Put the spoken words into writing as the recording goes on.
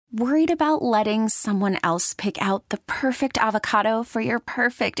Worried about letting someone else pick out the perfect avocado for your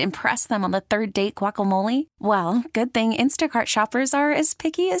perfect impress them on the third date guacamole? Well, good thing Instacart shoppers are as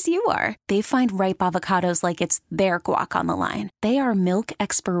picky as you are. They find ripe avocados like it's their guac on the line. They are milk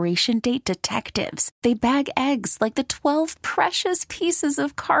expiration date detectives. They bag eggs like the 12 precious pieces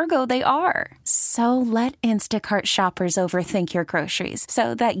of cargo they are. So let Instacart shoppers overthink your groceries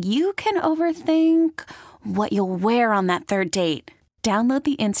so that you can overthink what you'll wear on that third date. Download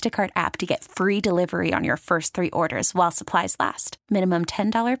the Instacart app to get free delivery on your first 3 orders while supplies last. Minimum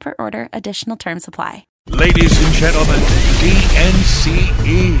 $10 per order. Additional terms apply. Ladies and gentlemen,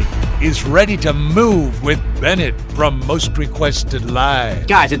 DNCE is ready to move with Bennett from Most Requested Live.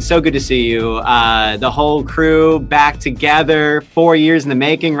 Guys, it's so good to see you. The whole crew back together, 4 years in the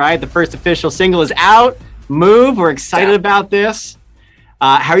making, right? The first official single is out. Move. We're excited about this.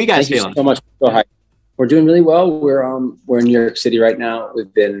 How are you guys feeling? Thank you so much. So hyped. We're doing really well. We're in New York City right now.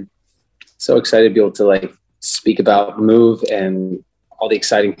 We've been so excited to be able to speak about Move and all the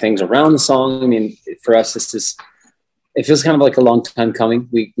exciting things around the song. I mean, for us, it feels kind of like a long time coming.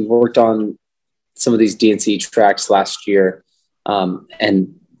 We worked on some of these DNCE tracks last year,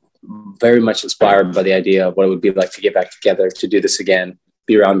 and very much inspired by the idea of what it would be like to get back together, to do this again,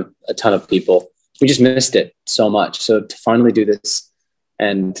 be around a ton of people. We just missed it so much. So to finally do this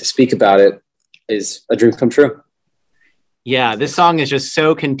and to speak about it is a dream come true. Yeah, this song is just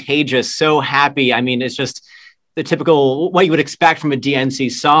so contagious, so happy. I mean, it's just the typical, what you would expect from a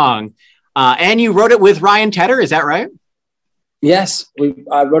DNC song. And you wrote it with Ryan Tedder, is that right? Yes,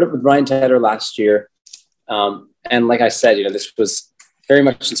 I wrote it with Ryan Tedder last year. And like I said, this was very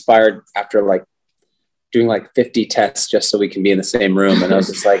much inspired after doing 50 tests just so we can be in the same room. And I was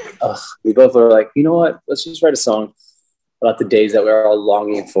just we both were like, you know what, let's just write a song about the days that we're all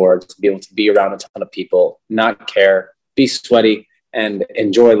longing for, to be able to be around a ton of people, not care, be sweaty, and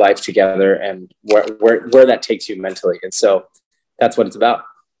enjoy life together, and where that takes you mentally. And so that's what it's about.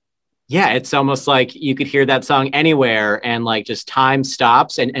 Yeah, it's almost like you could hear that song anywhere, and just time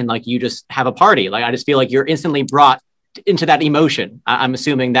stops, and you just have a party. I just feel like you're instantly brought into that emotion. I'm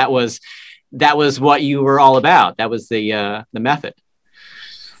assuming that was what you were all about. That was the method.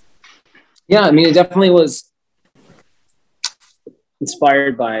 Yeah, I mean, it definitely was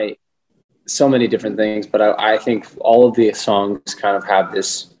inspired by so many different things, but I think all of the songs kind of have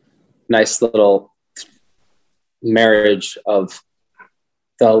this nice little marriage of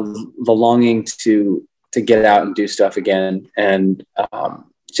the longing to get out and do stuff again, and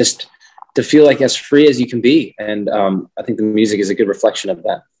just to feel like as free as you can be. And I think the music is a good reflection of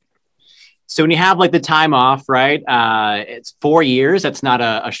that. So when you have the time off, right? It's 4 years. That's not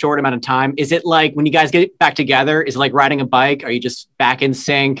a short amount of time. Is it when you guys get back together, is it like riding a bike? Are you just back in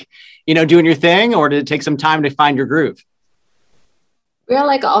sync, doing your thing, or did it take some time to find your groove? We are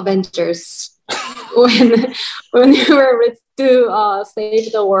like Avengers when we were ready to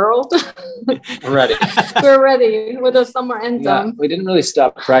save the world. We're ready. We're ready with the summer anthem. Yeah, we didn't really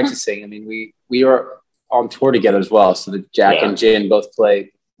stop practicing. I mean, we were on tour together as well. So that Jack and Jin both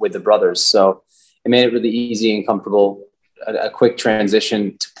play with the brothers. So it made it really easy and comfortable, a quick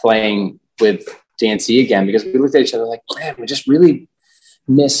transition to playing with DNC again, because we looked at each other like, man, we just really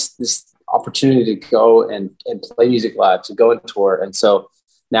missed this opportunity to go and play music live, to go and tour. And so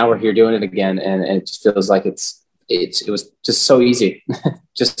now we're here doing it again. And it just feels like it was just so easy.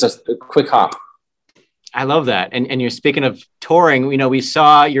 Just a quick hop. I love that. And you're speaking of touring, we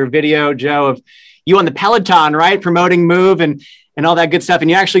saw your video, Joe, of you on the Peloton, right? Promoting Move and all that good stuff.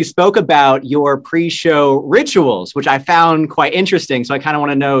 And you actually spoke about your pre-show rituals, which I found quite interesting. So I kind of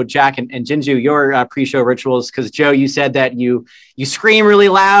want to know, Jack and Jinju, your pre-show rituals, because Joe, you said that you scream really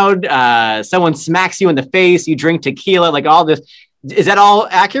loud. Someone smacks you in the face. You drink tequila, all this. Is that all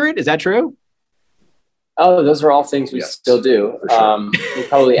accurate? Is that true? Oh, those are all things we still do. We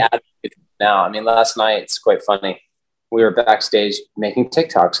probably add it now. I mean, last night, it's quite funny. We were backstage making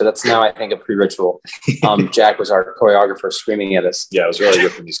TikTok. So that's now, I think, a pre-ritual. Jack was our choreographer screaming at us. Yeah, I was really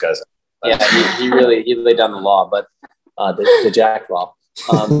ripping these guys up. Yeah, he laid down the law, but the Jack law.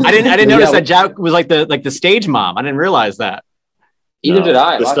 I didn't notice that Jack was like the stage mom. I didn't realize that. Either did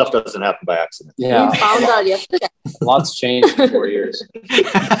I. This stuff doesn't happen by accident. Yeah. We found out yesterday. Lots changed in 4 years.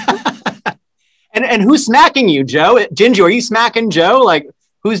 And who's smacking you, Joe? Jinju, are you smacking Joe?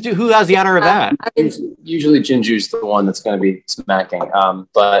 Who has the honor of that? Usually Jinju's the one that's going to be smacking.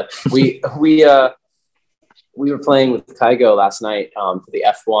 But we were playing with Kygo last night for the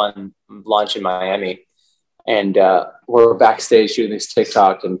F1 launch in Miami, and we're backstage shooting this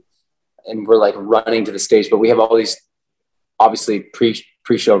TikTok, and we're running to the stage, but we have all these obviously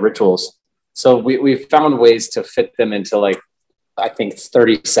pre-show rituals. So we found ways to fit them into I think,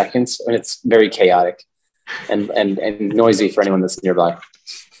 30 seconds, and it's very chaotic and noisy for anyone that's nearby.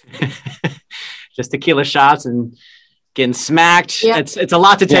 Just tequila shots and getting smacked. Yeah. It's a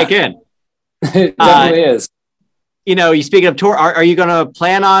lot to take in. It definitely is. You know, you speak of tour. Are you going to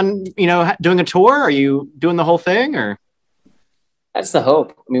plan on, you know, doing a tour? Are you doing the whole thing, or? That's the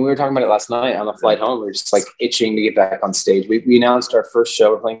hope. I mean, we were talking about it last night on the flight home. We were just like itching to get back on stage. We announced our first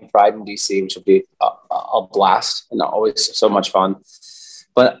show. We're playing Pride in DC, which will be a blast and always so much fun.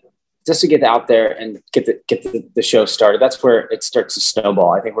 But just to get out there and get the show started, that's where it starts to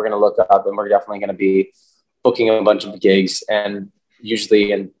snowball. I think we're going to look up, and we're definitely going to be booking a bunch of gigs, and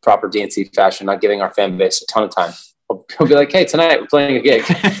usually in proper DNC fashion, not giving our fan base a ton of time. We'll be like, hey, tonight we're playing a gig.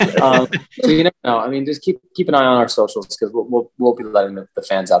 So you never know. I mean, just keep an eye on our socials, because we'll be letting the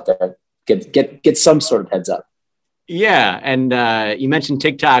fans out there get some sort of heads up. Yeah, and you mentioned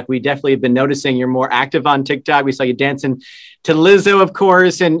TikTok. We definitely have been noticing you're more active on TikTok. We saw you dancing to Lizzo, of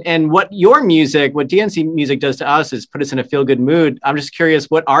course, and what your music, what DNC music does to us is put us in a feel good mood. I'm just curious,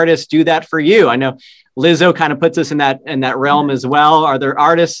 what artists do that for you? I know Lizzo kind of puts us in that realm as well. Are there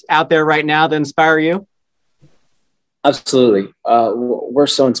artists out there right now that inspire you? Absolutely. We're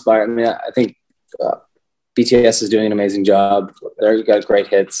so inspired. I mean, I think BTS is doing an amazing job. They've got great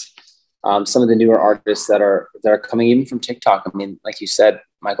hits. Some of the newer artists that are coming even from TikTok. I mean, like you said,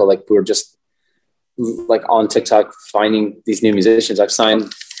 Michael, like we were just like on TikTok finding these new musicians. I've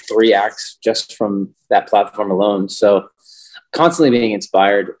signed 3 acts just from that platform alone. So constantly being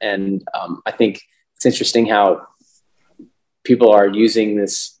inspired. And I think it's interesting how people are using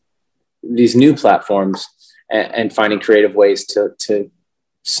these new platforms and finding creative ways to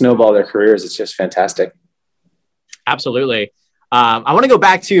snowball their careers. It's just fantastic. Absolutely. I want to go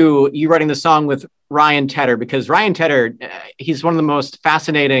back to you writing the song with Ryan Tedder, because Ryan Tedder, he's one of the most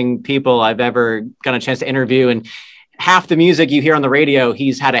fascinating people I've ever gotten a chance to interview. And half the music you hear on the radio,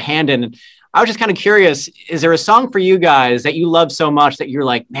 he's had a hand in. I was just kind of curious, is there a song for you guys that you love so much that you're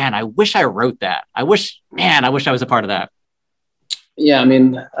like, man, I wish I wrote that. I wish I was a part of that. Yeah. I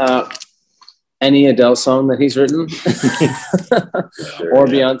mean, any Adele song that he's written or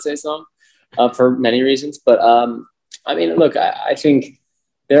Beyonce song for many reasons. But I mean, look, I think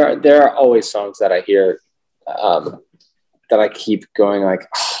there are always songs that I hear that I keep going like,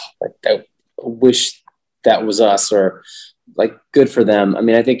 I wish that was us, or like good for them. I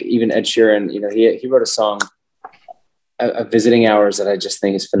mean, I think even Ed Sheeran, you know, he wrote a song, a Visiting Hours, that I just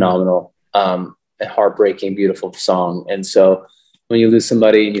think is phenomenal. A heartbreaking, beautiful song. And so when you lose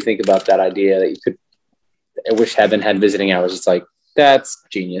somebody and you think about that idea that you could, I wish heaven had visiting hours, it's like, that's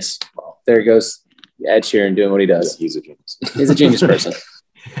genius. Well, there goes Ed Sheeran doing what he does. Yeah, he's a genius. He's a genius person.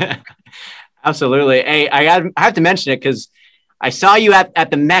 Absolutely. Hey, I have to mention it because I saw you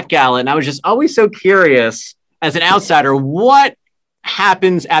at the Met Gala, and I was just always so curious as an outsider, what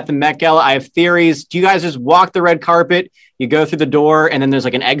happens at the Met Gala? I have theories. Do you guys just walk the red carpet, you go through the door, and then there's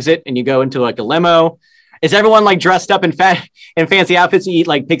like an exit and you go into like a limo? Is everyone like dressed up in fancy outfits? You eat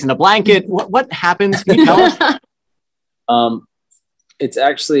like pigs in a blanket? What happens? Can you tell us? It's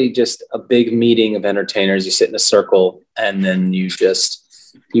actually just a big meeting of entertainers. You sit in a circle, and then you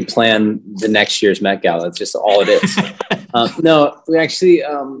plan the next year's Met Gala. It's just all it is. No, we actually,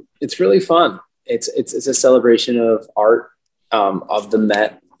 it's really fun. It's a celebration of art, of the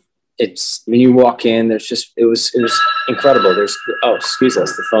Met. It's when you walk in, it was incredible. Excuse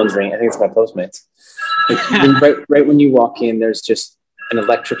us, the phone's ringing. I think it's my Postmates. Right when you walk in, there's just an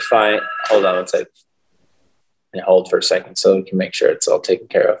electrifying. Hold on one second. And hold for a second so we can make sure it's all taken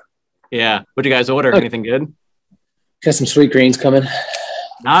care of. Yeah. What'd you guys order? Okay. Anything good? Got some sweet greens coming.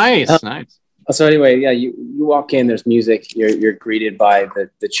 Nice. Nice. So anyway, yeah, you walk in, there's music, you're greeted by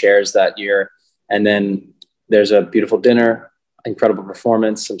the chairs that year, and then there's a beautiful dinner, incredible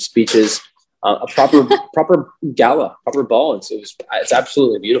performance, some speeches, a proper gala, proper ball. It's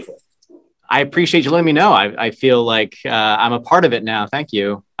absolutely beautiful. I appreciate you letting me know. I feel like I'm a part of it now. Thank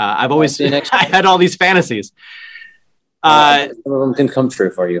you. I've always I had all these fantasies. Some of them can come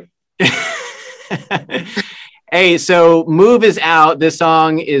true for you. Hey, so Move is out. This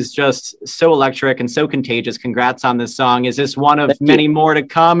song is just so electric and so contagious. Congrats on this song. Is this one of many more to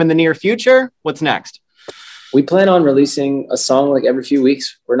come in the near future? What's next? We plan on releasing a song like every few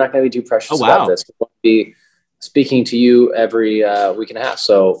weeks. We're not going to be too precious about this. We'll be speaking to you every week and a half.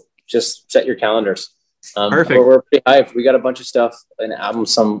 So just set your calendars. Perfect. We're pretty hyped. We got a bunch of stuff, an album.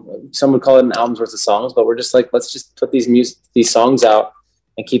 Some would call it an album's worth of songs, but we're just like, let's just put these songs out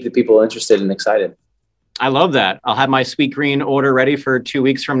and keep the people interested and excited. I love that. I'll have my Sweet Green order ready for 2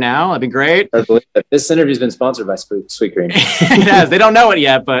 weeks from now. That'd be great. This interview's been sponsored by Sweet Green. It has. They don't know it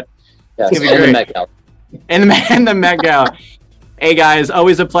yet, but yes, and the Met Gala. And the Met Gala. Hey guys,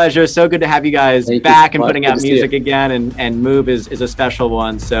 always a pleasure. So good to have you guys back and putting out music again. And Move is a special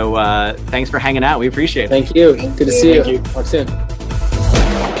one. So thanks for hanging out. We appreciate it. Thank you. Good to see you. Talk soon.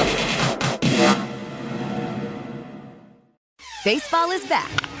 Baseball is back,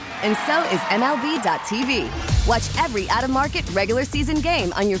 and so is MLB.tv. Watch every out-of-market regular season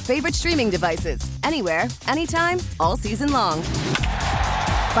game on your favorite streaming devices, anywhere, anytime, all season long.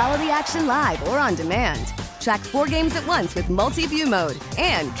 Follow the action live or on demand. Track 4 games at once with multi-view mode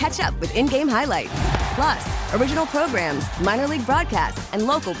and catch up with in-game highlights. Plus, original programs, minor league broadcasts, and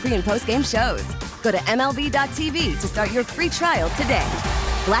local pre- and post-game shows. Go to MLB.tv to start your free trial today.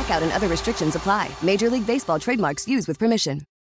 Blackout and other restrictions apply. Major League Baseball trademarks used with permission.